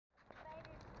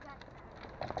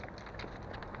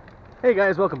Hey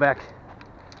guys, welcome back.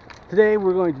 Today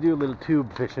we're going to do a little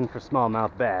tube fishing for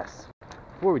smallmouth bass.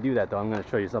 Before we do that though, I'm going to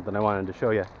show you something I wanted to show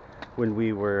you when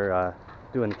we were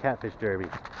doing the catfish derby.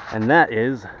 And that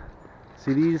is,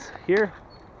 see these here?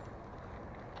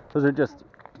 Those are just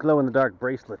glow-in-the-dark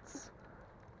bracelets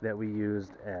that we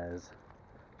used as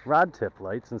rod tip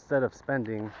lights instead of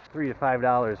spending $3 to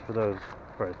 $5 for those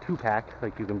for a 2-pack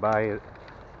like you can buy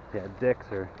at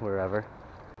Dick's or wherever.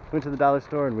 Went to the dollar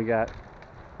store and we got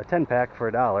a 10-pack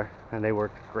for $1, and they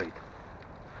worked great.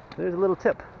 There's a little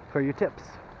tip for your tips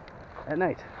at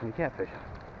night when you catfish.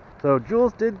 So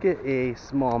Jules did get a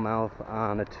smallmouth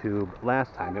on a tube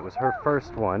last time. It was her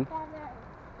first one.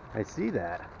 I see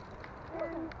that.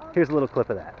 Here's a little clip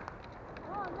of that.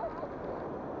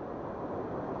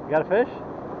 You got a fish?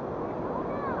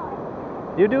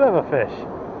 You do have a fish.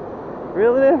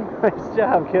 Reel it in. Nice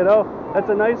job, kiddo. That's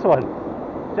a nice one.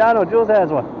 Jono, Jules has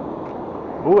one.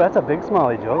 Ooh, that's a big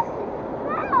smallie, Jules.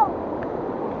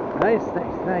 Nice.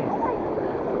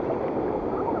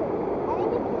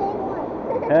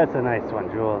 That's a nice one,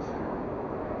 Jules.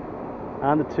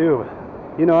 On the tube.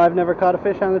 You know, I've never caught a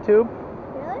fish on the tube.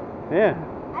 Really? Yeah.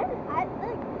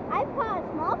 I've caught a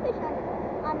small fish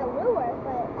on a lure,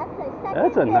 but that's the second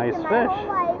That's a nice in my fish. whole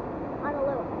life on a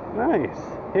lure. Nice.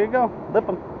 Here you go. Lip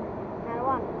them. I don't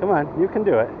want it. Come on, you can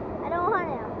do it. I don't want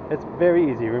it. It's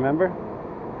very easy, remember?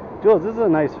 Jules, this is a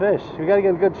nice fish. We gotta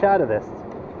get a good shot of this.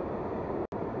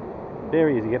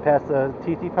 Very easy. Get past the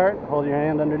teethy part. Hold your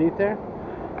hand underneath there.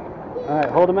 Alright,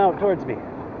 hold him out towards me.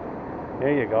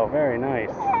 There you go. Very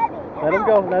nice. Let him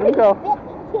go. Let him go.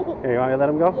 Here, you want me to let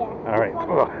him go? Yeah. Alright.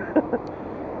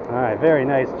 Alright, very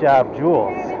nice job,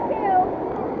 Jules. Get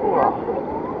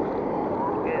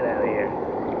Get out of here.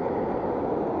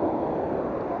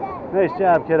 Nice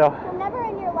job, kiddo. So never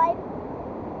in your life,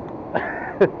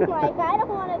 like, I don't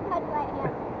want to touch my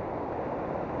hand.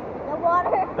 The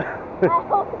water, I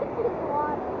hope it's just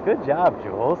water. Good job,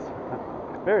 Jules.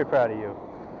 Very proud of you.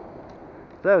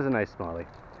 So that was a nice smallie.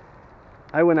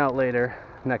 I went out later,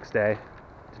 next day,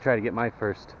 to try to get my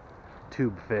first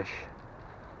tube fish.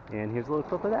 And here's a little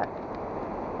clip of that.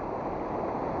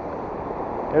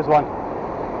 There's one.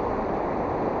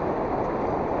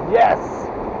 Yes!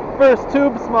 First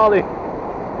tube smallie.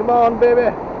 Come on,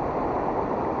 baby.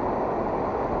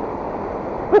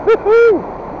 Woo-hoo-hoo!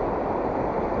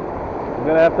 I'm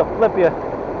gonna have to flip you.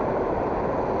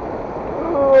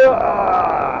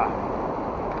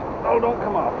 Oh, don't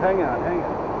come off. Hang on.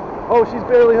 Oh, she's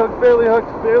barely hooked.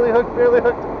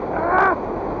 Ah!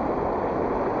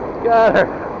 Got her.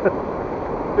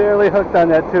 Barely hooked on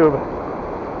that tube.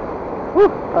 Whew,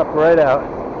 up right out.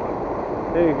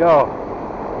 There you go.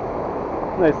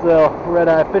 Nice little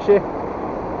red-eye fishy.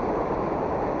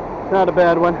 Not a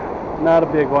bad one. Not a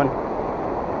big one.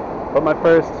 But my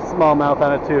first smallmouth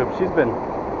on a tube. She's been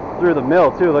through the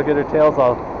mill too. Look at her tail's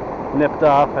all nipped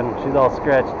off and she's all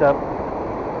scratched up.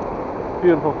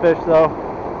 Beautiful fish though.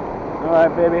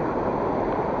 Alright, baby.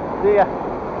 See ya.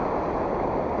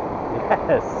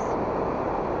 Yes.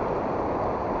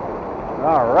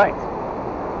 Alright.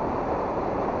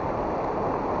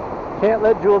 Can't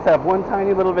let Jules have one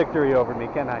tiny little victory over me,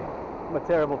 can I? I'm a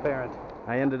terrible parent.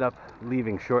 I ended up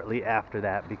leaving shortly after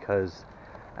that because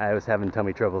I was having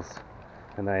tummy troubles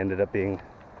and I ended up being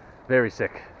very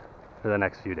sick for the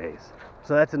next few days.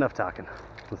 So that's enough talking.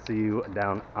 We'll see you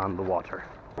down on the water.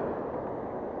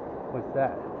 What's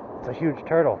that? It's a huge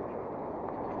turtle.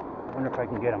 I wonder if I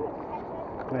can get him.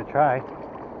 I'm gonna try.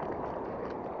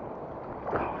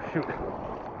 Oh, shoot.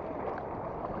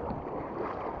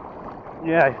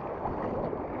 Yeah.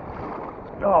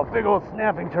 Oh, big old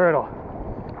snapping turtle.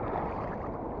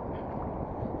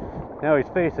 Now he's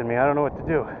facing me. I don't know what to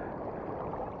do.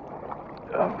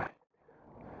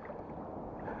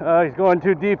 Oh, he's going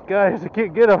too deep, guys. I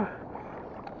can't get him.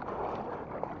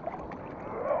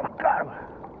 Oh, got him.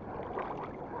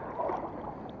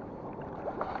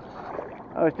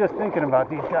 I was just thinking about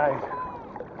these guys.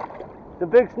 The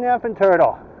big snapping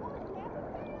turtle.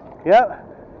 Yep.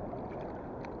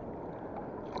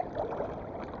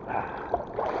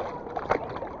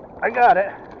 I got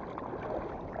it.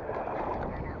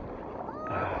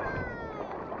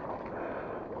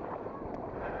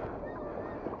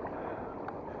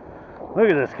 Look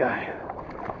at this guy.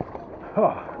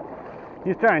 Oh,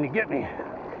 he's trying to get me.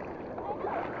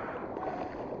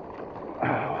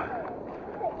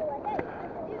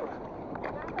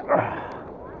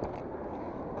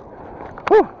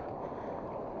 Whew.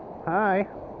 Hi.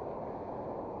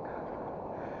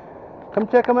 Come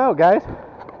check him out, guys.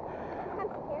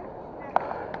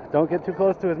 Don't get too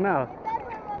close to his mouth.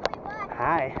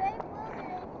 Hi.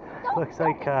 Looks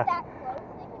like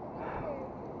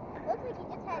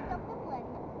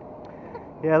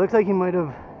Yeah, it looks like he might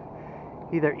have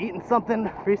either eaten something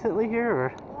recently here,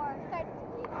 Or started to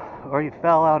bleed. or he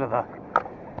fell out of the,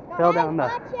 fell down the.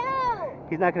 Watch out!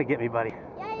 He's not gonna get me, buddy.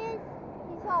 Yeah, he is.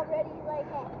 He's already like,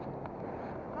 hey,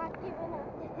 not giving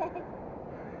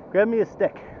up. Grab me a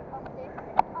stick. Oh, that's good.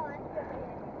 Oh, that's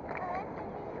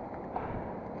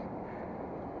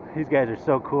good. These guys are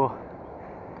so cool.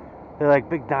 They're like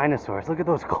big dinosaurs. Look at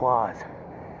those claws.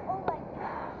 Oh my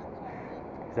gosh.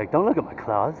 He's like, don't look at my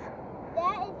claws.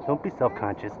 That is Don't be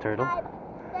self-conscious, turtle. Is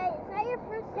that your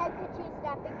first time catching a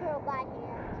snapping turtle by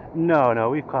hand? No,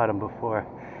 we've caught them before.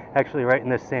 Actually, right in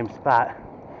this same spot.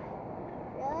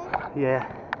 Really? Yeah,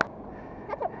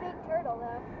 That's a big turtle,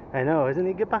 though. I know. Isn't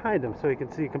he? Get behind him so you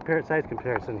can see size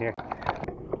comparison here.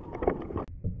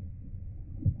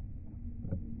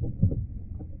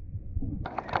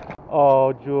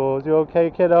 Oh, Jules, you okay,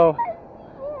 kiddo?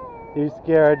 He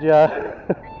scared ya.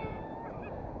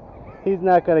 He's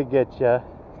not gonna get ya.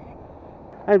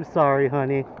 I'm sorry,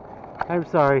 honey. I'm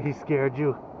sorry he scared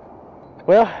you.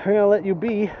 Well, we're gonna let you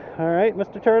be. All right,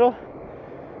 Mr. Turtle?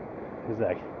 He's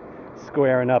like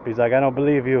squaring up. He's like, I don't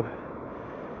believe you.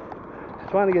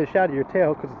 Just wanted to get a shot of your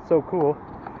tail because it's so cool.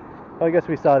 Well, I guess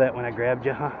we saw that when I grabbed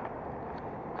you, huh?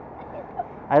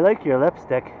 I like your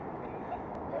lipstick.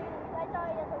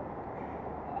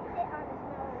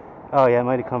 Oh yeah, it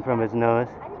might have come from his nose.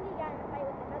 I think he got in a fight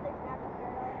with another snapping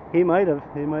turtle. He might have.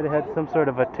 He might have had some sort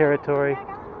of a territory Back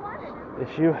out in the water now.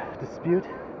 issue, dispute.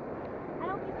 I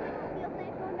don't feel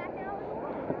safe going back out in the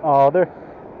water. Oh,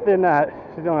 they're not.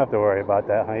 You don't have to worry about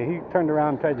that, honey. He turned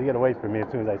around and tried to get away from me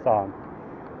as soon as I saw him.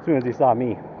 As soon as he saw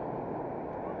me.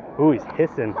 Ooh, he's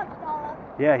hissing. Punched all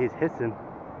up. Yeah, he's hissing.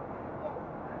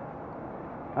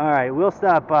 All right, we'll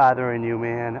stop bothering you,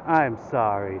 man. I'm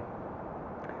sorry.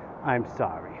 I'm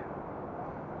sorry.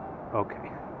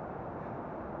 Okay.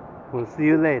 We'll see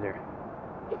you later.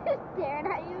 He's staring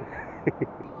at you.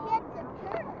 Handsome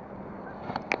turtle.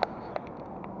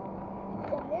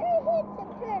 It's a very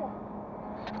handsome turtle.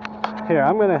 Here,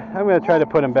 I'm gonna try to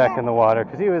put him back in the water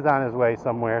because he was on his way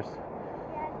somewhere. What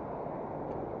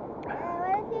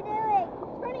is he doing?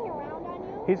 He's running around on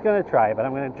you. He's gonna try, but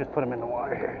I'm gonna just put him in the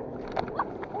water here.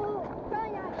 Oh,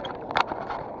 trying on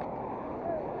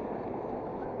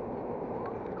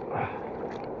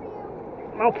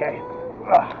you. Okay.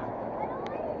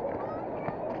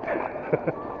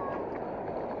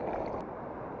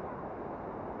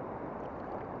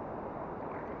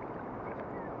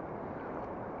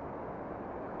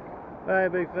 Bye,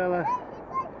 big fella. It's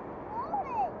like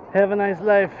floating. Have a nice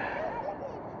life.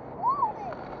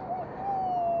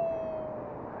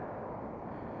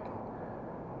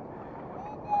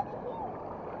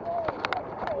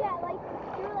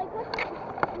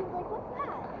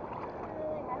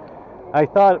 I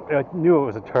thought, I knew it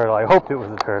was a turtle. I hoped it was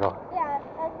a turtle. Yeah,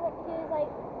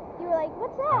 you were like,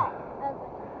 what's that? I was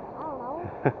like, I don't know.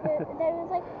 And then it was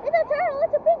like, it's a turtle,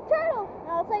 it's a big turtle.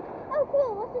 And I was like, oh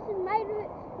cool, let's just admire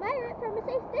it from a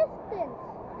safe distance.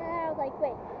 And then I was like,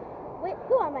 wait,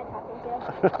 who am I talking to?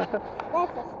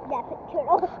 That's a snapping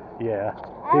turtle. Yeah.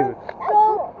 I was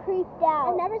so creeped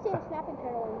out. I've never seen a snapping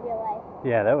turtle in real life.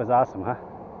 Yeah, that was awesome, huh?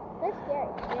 They're scary.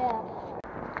 Yeah.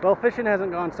 Well, fishing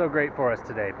hasn't gone so great for us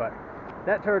today, but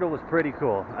that turtle was pretty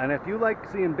cool. And if you like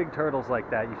seeing big turtles like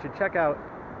that, you should check out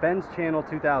Ben's channel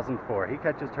 2004. He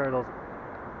catches turtles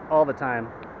all the time,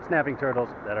 snapping turtles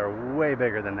that are way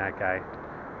bigger than that guy.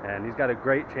 And he's got a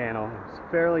great channel. He's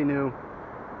fairly new.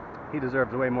 He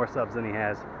deserves way more subs than he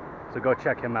has. So go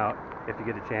check him out if you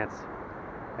get a chance.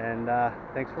 And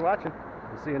thanks for watching.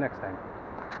 We'll see you next time.